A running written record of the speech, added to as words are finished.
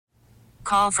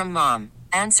Call from mom.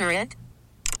 Answer it.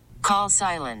 Call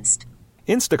silenced.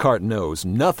 Instacart knows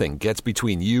nothing gets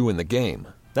between you and the game.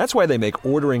 That's why they make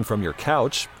ordering from your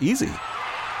couch easy.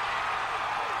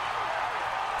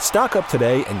 Stock up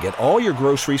today and get all your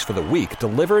groceries for the week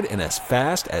delivered in as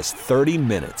fast as 30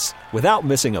 minutes without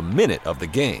missing a minute of the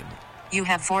game. You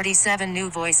have 47 new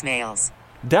voicemails.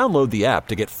 Download the app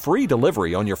to get free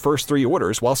delivery on your first 3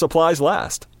 orders while supplies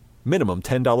last. Minimum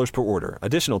 $10 per order.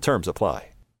 Additional terms apply.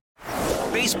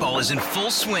 Baseball is in full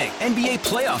swing. NBA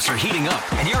playoffs are heating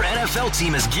up, and your NFL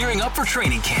team is gearing up for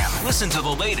training camp. Listen to the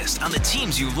latest on the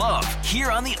teams you love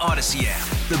here on the Odyssey app.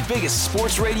 The biggest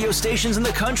sports radio stations in the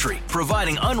country,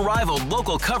 providing unrivaled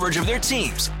local coverage of their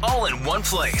teams, all in one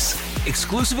place.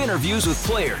 Exclusive interviews with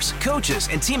players, coaches,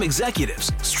 and team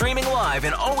executives, streaming live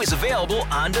and always available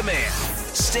on demand.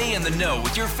 Stay in the know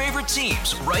with your favorite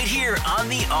teams right here on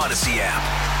the Odyssey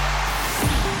app.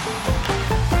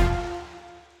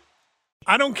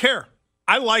 I don't care.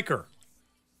 I like her.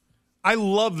 I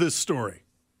love this story.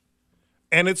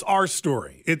 And it's our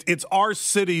story. It's our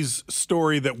city's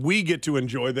story that we get to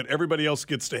enjoy, that everybody else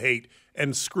gets to hate.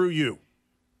 And screw you.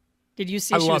 Did you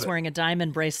see she was wearing a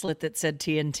diamond bracelet that said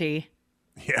TNT?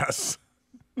 Yes.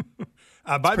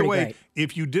 By the way,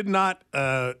 if you did not,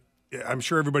 I'm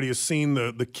sure everybody has seen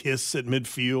the kiss at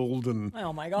midfield. And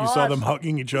oh my gosh, you saw them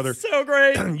hugging each other. So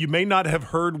great. You may not have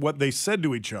heard what they said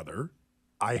to each other.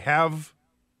 I have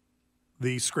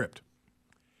the script.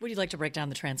 Would you like to break down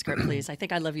the transcript, please? I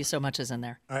think I Love You So Much is in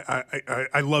there.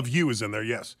 I Love You is in there,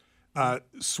 yes.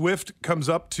 Swift comes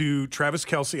up to Travis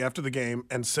Kelce after the game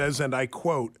and says, and I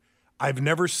quote, "I've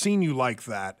never seen you like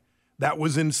that. That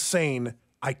was insane.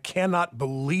 I cannot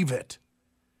believe it."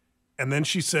 And then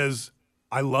she says,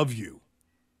 "I love you."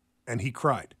 And he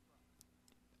cried.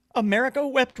 America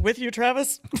wept with you,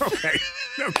 Travis.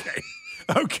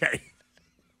 Okay.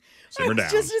 Simmer down. I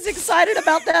was just as excited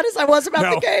about that as I was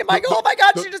about the game. I go, oh my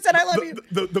God, she just said I love you.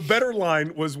 The better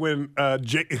line was when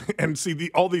and see,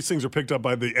 all these things are picked up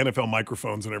by the NFL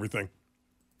microphones and everything.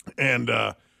 And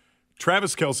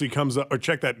Travis Kelce comes up, or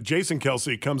check that, Jason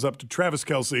Kelce comes up to Travis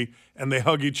Kelce and they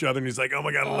hug each other and he's like, "Oh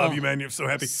my God, I love you, man. You're so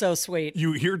happy." So sweet.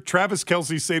 You hear Travis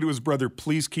Kelce say to his brother,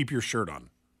 "Please keep your shirt on."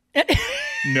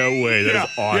 No way. That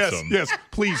is awesome. Yes.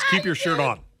 Please keep your shirt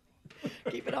on.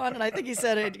 Keep it on, and I think he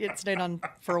said it stayed on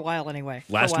for a while anyway.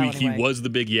 Last week he was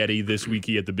the Big Yeti. This week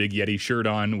he had the Big Yeti shirt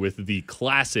on with the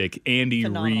classic Andy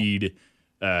Reid.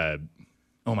 Oh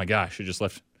my gosh, I just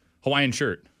left Hawaiian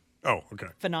shirt. Oh, okay.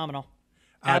 Phenomenal.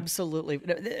 Absolutely.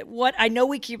 What I know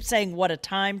we keep saying, what a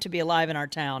time to be alive in our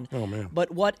town. Oh man. But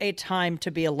what a time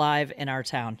to be alive in our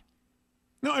town.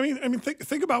 No, I mean,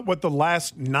 think about what the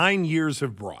last 9 years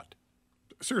have brought.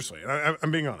 Seriously, I'm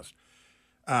being honest.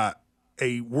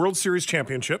 A World Series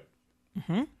championship,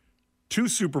 2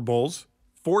 Super Bowls,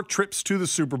 4 trips to the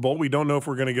Super Bowl. We don't know if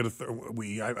we're going to get a third.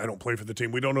 I don't play for the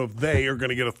team. We don't know if they are going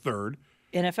to get a third.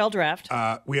 NFL draft.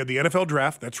 We had the NFL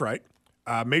draft. That's right.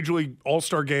 Major League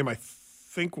All-Star game, I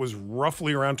think, was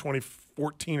roughly around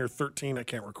 2014 or 13. I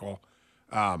can't recall.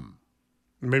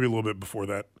 Maybe a little bit before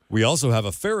that. We also have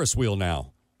a Ferris wheel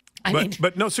now.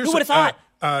 But no, seriously. Who would have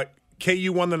thought?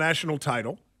 KU won the national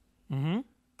title.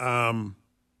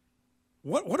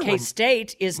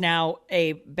 K-State is now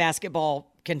a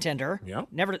basketball contender. Yeah.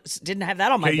 Never didn't have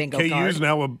that on my bingo card. KU's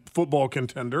now a football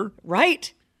contender.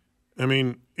 Right. I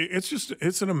mean,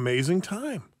 it's an amazing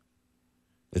time.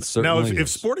 It certainly if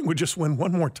Sporting would just win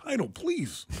one more title,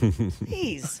 please.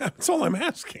 Please. That's all I'm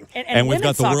asking. And we've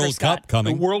got the World Cup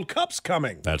coming. The World Cup's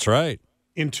coming. That's right.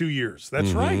 In 2 years.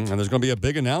 That's right. And there's going to be a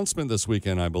big announcement this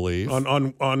weekend, I believe.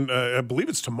 On I believe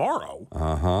it's tomorrow.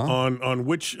 On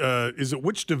which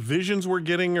which divisions we're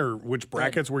getting or which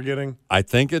brackets we're getting? I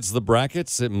think it's the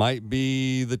brackets. It might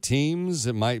be the teams.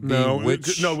 It might be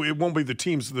it won't be the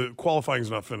teams. The qualifying's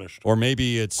not finished. Or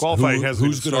maybe it's qualifying hasn't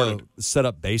who's going to set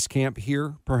up base camp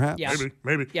here, perhaps. Yeah.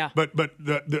 Maybe. Yeah. But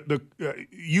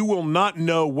you will not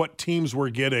know what teams we're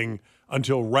getting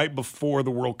until right before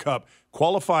the World Cup.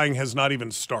 Qualifying has not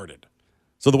even started.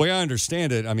 So the way I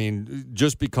understand it, I mean,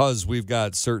 just because we've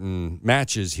got certain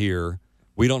matches here,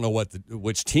 we don't know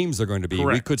which teams they're going to be.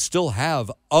 Correct. We could still have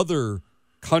other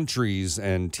countries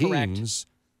and teams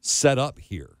set up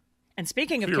here. And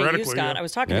speaking of KU, Scott, yeah. I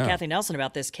was talking to Kathy Nelson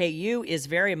about this. KU is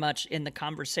very much in the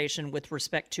conversation with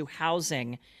respect to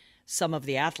housing some of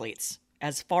the athletes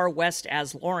as far west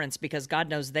as Lawrence, because God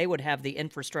knows they would have the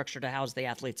infrastructure to house the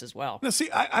athletes as well. Now,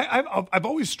 see, I've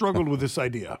always struggled with this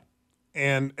idea,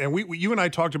 and you and I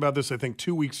talked about this, I think,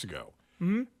 2 weeks ago.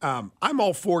 I'm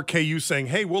all for KU saying,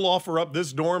 "Hey, we'll offer up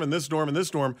this dorm and this dorm and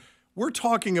this dorm." We're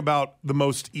talking about the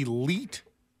most elite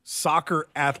soccer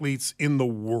athletes in the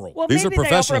world. Well, These are maybe they offer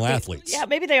professional up the- athletes. Yeah,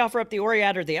 maybe they offer up the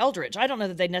Oriat or the Eldridge. I don't know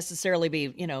that they'd necessarily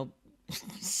be,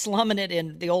 slumming it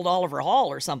in the old Oliver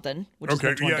Hall or something. Which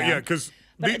Okay, is yeah, because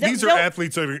But these are they'll-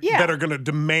 athletes that are going to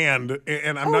demand,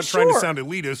 and I'm Oh, not trying to sure. sound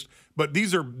elitist, but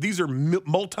these are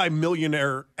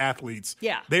multi-millionaire athletes.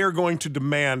 Yeah. They are going to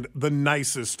demand the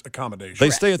nicest accommodation. They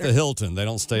stay at the Hilton. They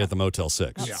don't stay at the Motel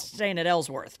 6. not staying at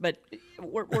Ellsworth, but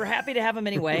we're happy to have them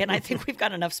anyway, and I think we've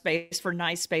got enough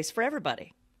nice space for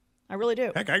everybody. I really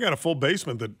do. Heck, I got a full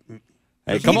basement that.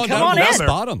 Hey, come on down to in. West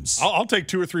Bottoms. I'll take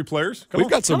 2 or 3 players. We've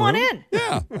got some Come on room. in.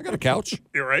 Yeah, I got a couch.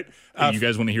 You're right. You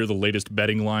guys want to hear the latest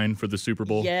betting line for the Super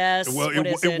Bowl? Yes. Well, what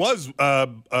is it was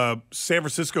San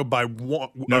Francisco by one.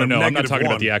 No. I'm not -1. talking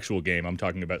about the actual game. I'm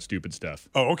talking about stupid stuff.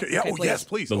 Oh, okay. Yeah. Okay, Oh, yes,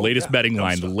 please. The Oh, latest yeah. betting No,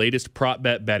 line, stop. the latest prop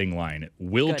bet betting line.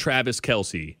 Will Good. Travis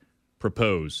Kelce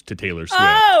propose to Taylor Swift?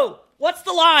 Oh, what's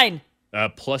the line?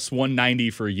 Plus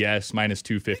 190 for yes, minus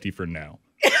 250 for no.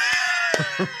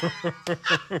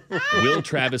 Will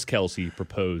Travis Kelce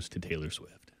propose to Taylor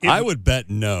Swift? I would bet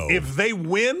no. If they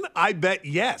win, I bet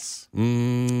yes.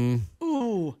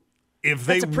 Ooh, If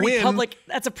they that's a pretty win, public.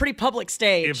 That's a pretty public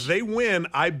stage. if they win,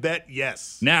 I bet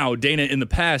yes. Now, Dana, in the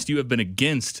past, you have been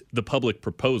against the public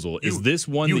proposal. Is this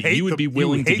one that hate you would be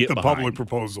willing to hate get the behind? public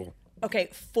proposal. Okay,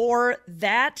 for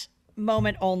that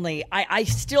moment only, I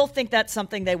still think that's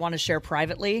something they want to share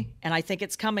privately, and I think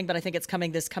it's coming, but I think it's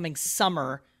coming this coming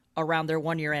summer around their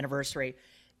 1-year anniversary.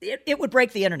 It would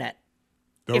break the internet.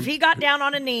 If he got down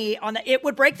on a knee on the, it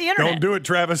would break the internet. Don't do it,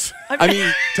 Travis. I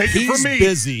mean, Take it he's from me.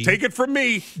 busy. Take it from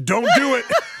me. Don't do it.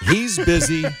 He's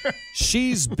busy.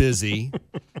 She's busy.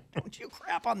 Don't you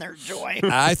crap on their joy.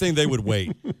 I think they would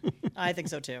wait. I think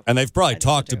so too. And they've probably I think so,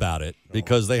 talked too. about it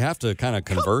because they have to kind of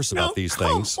converse about these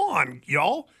things. Come on,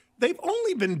 y'all. They've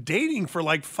only been dating for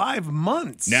like 5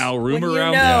 months. Now, When rumor you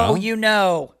around know, you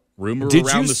know. rumor Did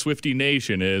around you the s- Swiftie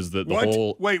Nation is that the What?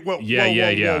 whole Wait, whoa, yeah, whoa, yeah,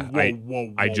 whoa, yeah.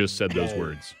 whoa, I whoa, just said those whoa.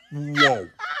 words. Whoa.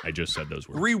 I just said those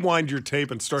words. Rewind your tape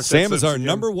and start that Sam is sentence our again.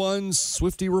 number one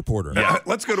Swiftie reporter.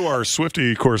 Let's go to our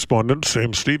Swiftie correspondent,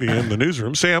 Sam Stevie, in the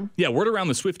newsroom. Sam. Yeah, word around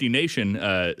the Swiftie Nation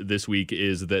this week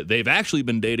is that they've actually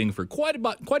been dating for quite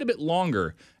a bit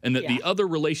longer, and that the other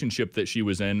relationship that she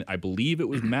was in, I believe it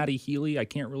was Maddie Healy, I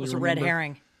can't really It was a remember. red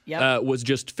herring. Yep. Was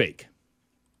just fake.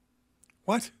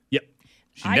 What? Yep.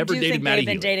 She I never do dated think Maddie they've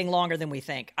been Healy. dating longer than we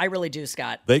think. I really do,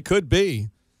 Scott. They could be.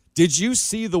 Did you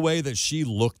see the way that she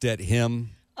looked at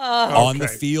him on the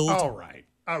Okay. field? All right.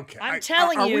 Okay. I'm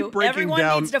telling are we you, breaking everyone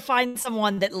down? needs to find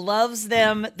someone that loves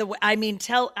them.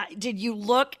 Did you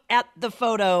look at the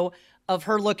photo of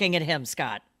her looking at him,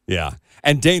 Scott? Yeah.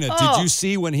 And Dana, did Oh. you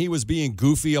see when he was being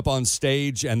goofy up on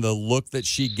stage and the look that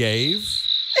she gave?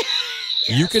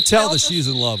 You could tell that she's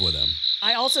in love with him.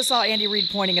 I also saw Andy Reid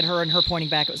pointing at her and her pointing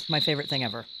back. It was my favorite thing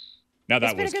ever. Now that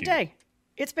It's been was a good cute. day.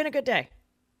 It's been a good day.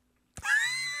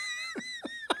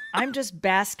 I'm just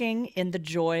basking in the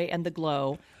joy and the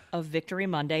glow of Victory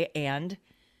Monday and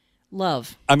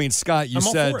love. I mean, Scott, you I'm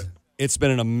all said for it. it's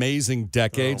been an amazing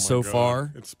decade Oh, my so God.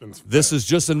 far. It's been This is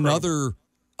just another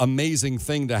amazing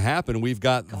thing to happen. We've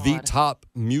got the top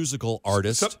musical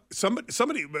artist.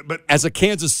 somebody, but As a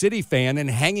Kansas City fan and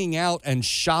hanging out and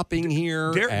shopping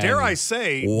here, dare and I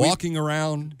say, walking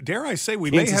around. dare I say,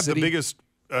 we Kansas may have City. the biggest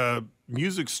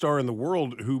music star in the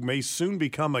world who may soon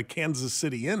become a Kansas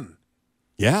City-in.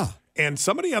 Yeah. And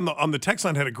somebody on the text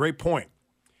line had a great point.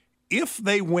 If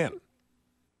they win,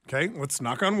 okay, let's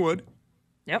knock on wood.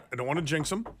 Yep. I don't want to jinx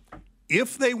them.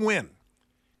 If they win,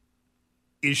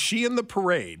 is she in the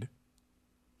parade?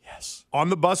 Yes. On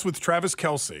the bus with Travis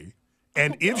Kelce?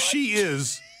 And if she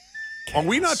is, are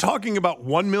we not talking about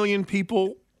 1 million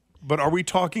people, but are we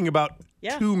talking about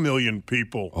 2 million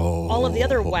people? All of the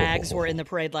other wags were in the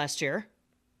parade last year.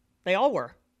 They all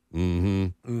were.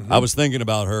 I was thinking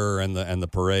about her and the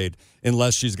parade,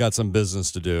 unless she's got some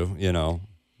business to do, you know.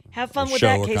 Have fun A with show,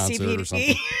 that, a concert or KCPD.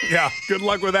 something. Yeah, good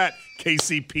luck with that,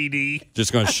 KCPD.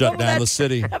 Just going to shut down the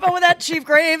city. Have fun with that, Chief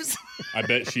Graves. I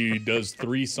bet she does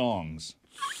 3 songs.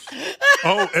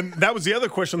 Oh, and that was the other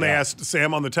question they asked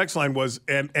Sam on the text line was,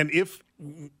 and if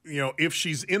if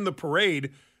she's in the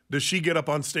parade, does she get up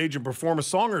on stage and perform a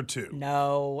song or two?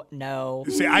 No.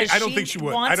 See, I Because don't think she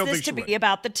would. Wants I don't this think to she be would.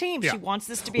 about the team. Yeah. She wants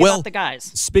this to be Well, about the guys.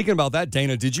 Speaking about that,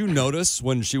 Dana, did you notice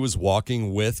when she was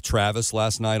walking with Travis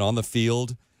last night on the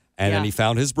field, and then Yeah. he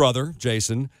found his brother,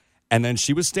 Jason, and then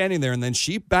she was standing there, and then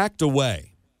she backed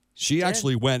away. She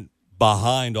actually went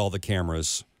behind all the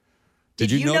cameras. Did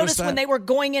you notice that? when they were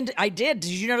going into? I did. Did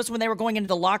you notice when they were going into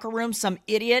the locker room? Some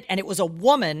idiot, and it was a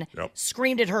woman, Yep.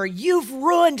 screamed at her, "You've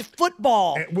ruined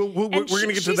football." We're going to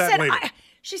get to she that said, later.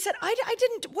 She said, I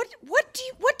didn't,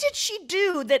 what did she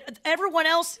do that everyone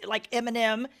else, like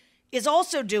Eminem, is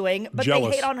also doing, but Jealous.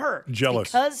 they hate on her? Jealous.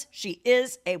 Because she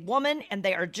is a woman and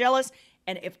they are jealous.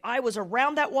 And if I was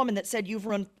around that woman that said you've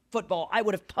ruined football, I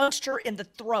would have punched her in the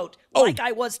throat like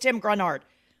I was Tim Grunhard.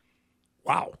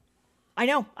 Wow. I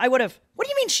know, I would have. What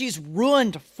do you mean she's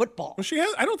ruined football? Well, she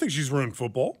has. I don't think she's ruined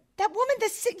football. That woman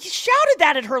that shouted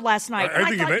that at her last night.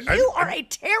 I thought, you are a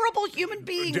terrible human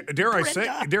being. Dare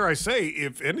I say,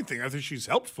 if anything, I think she's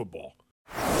helped football.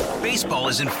 Baseball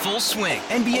is in full swing.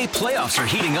 NBA playoffs are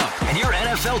heating up, and your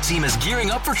NFL team is gearing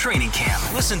up for training camp.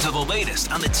 Listen to the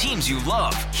latest on the teams you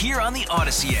love here on the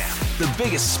Odyssey app. The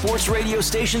biggest sports radio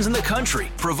stations in the country,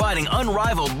 providing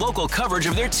unrivaled local coverage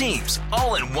of their teams,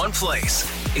 all in one place.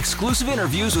 Exclusive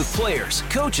interviews with players,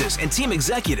 coaches, and team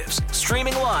executives,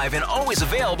 streaming live and always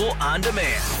available on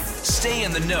demand. Stay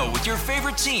in the know with your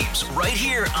favorite teams right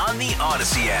here on the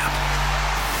Odyssey app.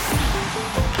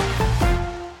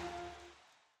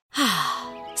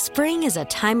 Spring is a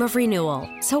time of renewal,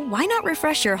 so why not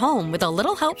refresh your home with a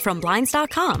little help from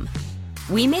Blinds.com?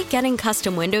 We make getting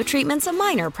custom window treatments a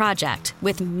minor project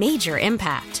with major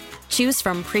impact. Choose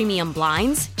from premium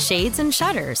blinds, shades, and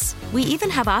shutters. We even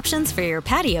have options for your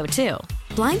patio, too.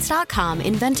 Blinds.com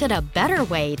invented a better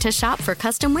way to shop for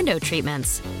custom window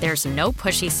treatments. There's no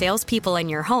pushy salespeople in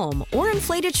your home or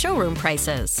inflated showroom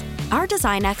prices. Our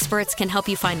design experts can help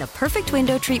you find the perfect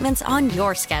window treatments on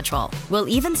your schedule. We'll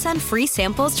even send free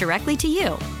samples directly to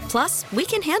you. Plus, we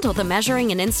can handle the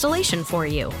measuring and installation for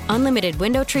you. Unlimited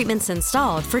window treatments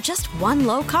installed for just one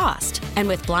low cost. And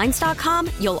with Blinds.com,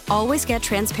 you'll always get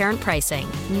transparent pricing.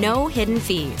 No hidden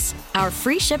fees. Our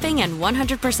free shipping and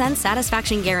 100%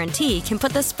 satisfaction guarantee can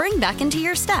put the spring back into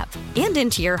your step and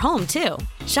into your home, too.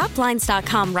 Shop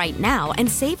Blinds.com right now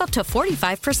and save up to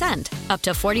 45%. Up to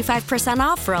 45%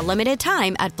 off for a limited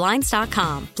time at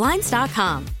Blinds.com.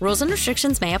 Blinds.com. Rules and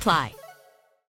restrictions may apply.